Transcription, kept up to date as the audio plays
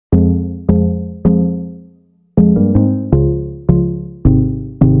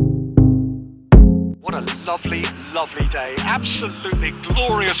lovely day. Absolutely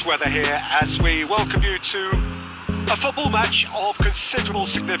glorious weather here as we welcome you to a football match of considerable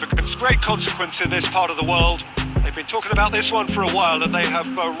significance. Great consequence in this part of the world. They've been talking about this one for a while and they have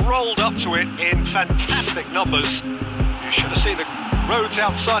rolled up to it in fantastic numbers. You should have seen the roads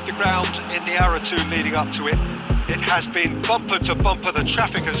outside the ground in the hour or two leading up to it. It has been bumper to bumper. The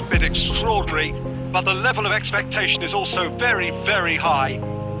traffic has been extraordinary, but the level of expectation is also very, very high.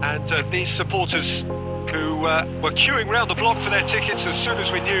 And these supporters who were queuing round the block for their tickets as soon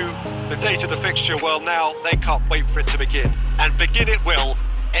as we knew the date of the fixture, well, now they can't wait for it to begin. And begin it will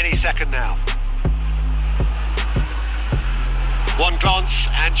any second now. One glance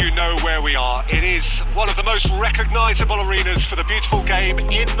and you know where we are. It is one of the most recognisable arenas for the beautiful game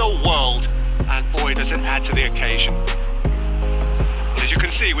in the world. And boy, does it add to the occasion. As you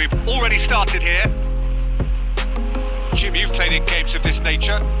can see, we've already started here. Jim, you've played in games of this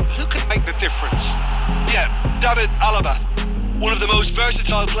nature. Who can make the difference? Yeah, David Alaba. One of the most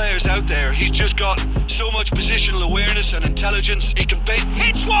versatile players out there. He's just got so much positional awareness and intelligence. He can base...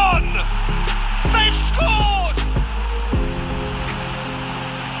 Hits one! They've scored!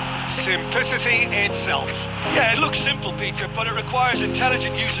 Simplicity itself. Yeah, it looks simple, Peter, but it requires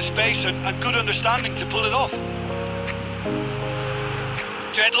intelligent use of space and good understanding to pull it off.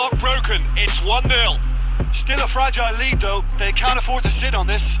 Deadlock broken. It's 1-0. Still a fragile lead, though. They can't afford to sit on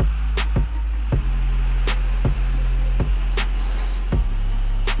this.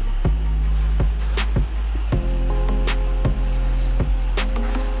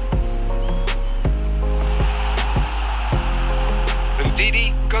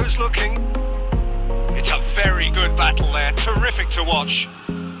 Ndidi goes looking. It's a very good battle there. Terrific to watch.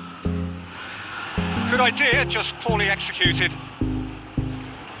 Good idea, just poorly executed.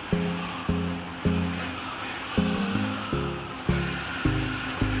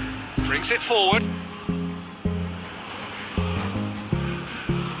 Brings it forward.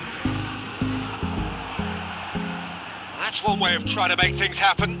 That's one way of trying to make things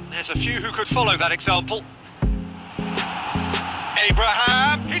happen. There's a few who could follow that example.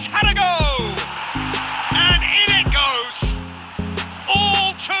 Abraham, he's had a go! And in it goes!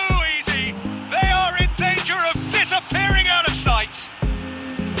 All too easy! They are in danger of disappearing out of sight!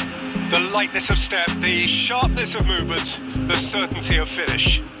 The lightness of step, the sharpness of movement, the certainty of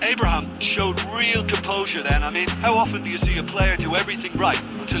finish. Abraham showed real composure then. I mean, how often do you see a player do everything right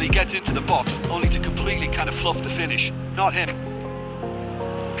until he gets into the box, only to completely kind of fluff the finish? Not him.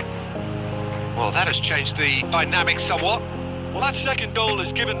 Well, that has changed the dynamic somewhat. Well, that second goal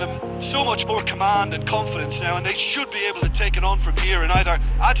has given them so much more command and confidence now, and they should be able to take it on from here and either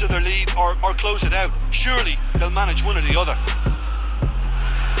add to their lead or close it out. Surely they'll manage one or the other.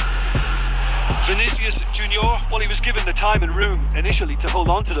 Vinicius Junior, well, he was given the time and room initially to hold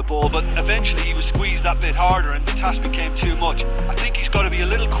on to the ball, but eventually he was squeezed that bit harder and the task became too much. I think he's got to be a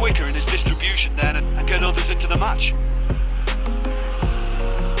little quicker in his distribution then and get others into the match.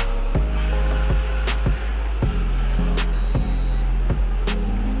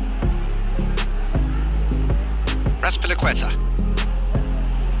 Raspilicueta.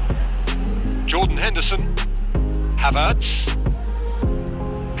 Jordan Henderson. Havertz.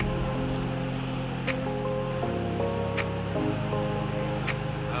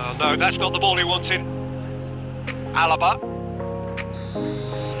 Oh no, that's not the ball he wanted. Alaba.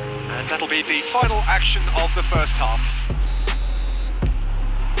 And that'll be the final action of the first half.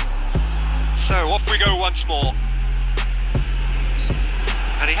 So off we go once more.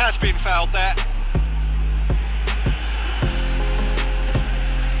 And he has been fouled there.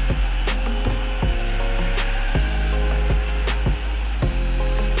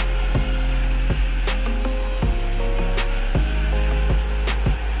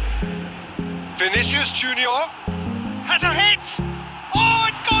 Vinicius Junior has a hit! Oh,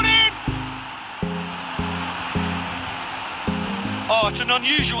 it's gone in! Oh, it's an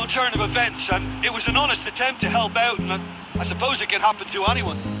unusual turn of events, and it was an honest attempt to help out, and I suppose it can happen to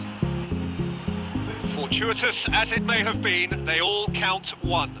anyone. Fortuitous as it may have been, they all count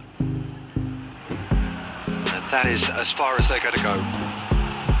one. And that is as far as they're going to go.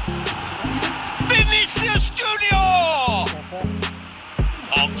 Vinicius Junior!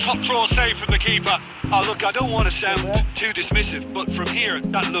 Oh, top draw save from the keeper. Oh, look, I don't want to sound too dismissive, but from here,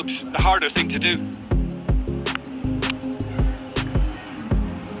 that looks the harder thing to do.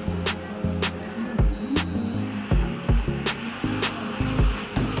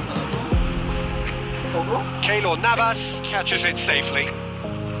 Keylor Navas catches it safely.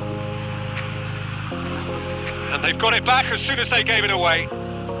 And they've got it back as soon as they gave it away.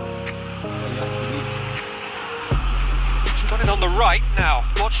 Got it on the right now.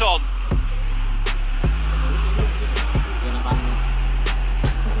 What's on?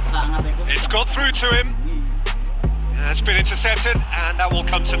 It's got through to him. It's been intercepted, and that will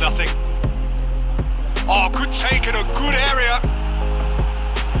come to nothing. Oh, good take in a good area.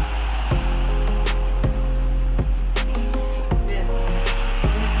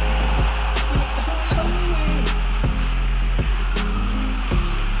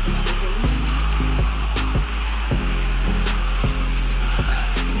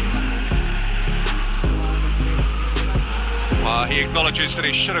 He acknowledges that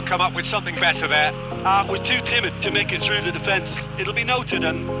he should have come up with something better there. Was too timid to make it through the defence. It'll be noted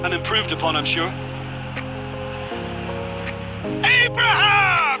and improved upon, I'm sure.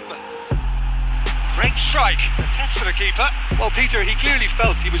 Abraham! Great strike. A test for the keeper. Well, Peter, he clearly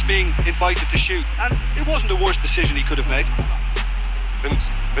felt he was being invited to shoot, and it wasn't the worst decision he could have made.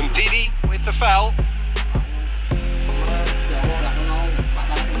 Ndidi with the foul.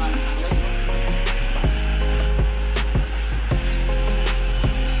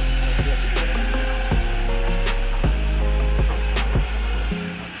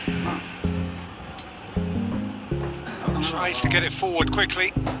 Tries to get it forward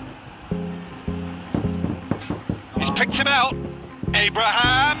quickly. He's picked him out.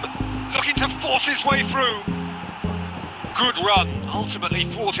 Abraham looking to force his way through. Good run, ultimately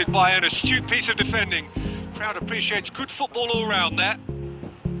thwarted by an astute piece of defending. Crowd appreciates good football all round there.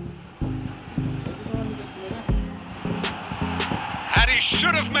 And he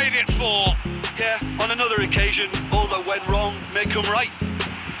should have made it 4. Yeah, on another occasion, all that went wrong may come right.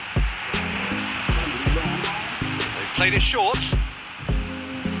 Played it short.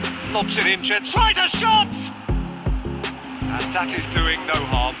 Lobs it in, Jen. Tries a shot! And that is doing no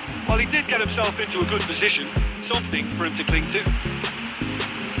harm. Well, he did get himself into a good position. Something for him to cling to.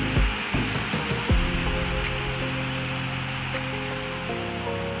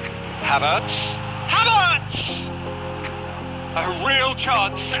 Havertz. Havertz! A real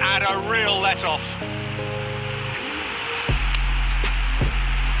chance and a real let-off.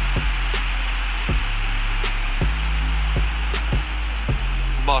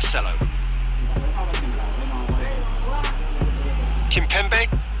 Marcelo. Kimpembe.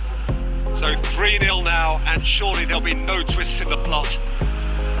 So 3-0 now, and surely there'll be no twists in the plot.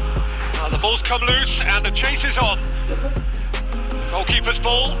 The ball's come loose and the chase is on. Goalkeeper's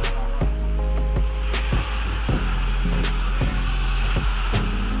ball.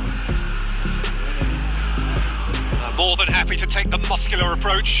 More than happy to take the muscular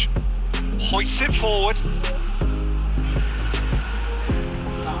approach. Hoists it forward.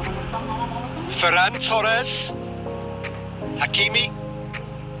 Ferran Torres, Hakimi.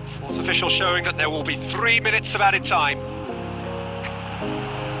 Fourth official showing that there will be 3 minutes of added time.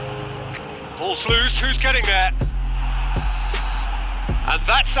 Ball's loose, who's getting there? And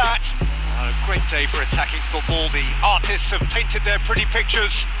that's that. A great day for attacking football. The artists have painted their pretty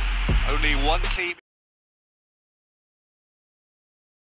pictures. Only one team.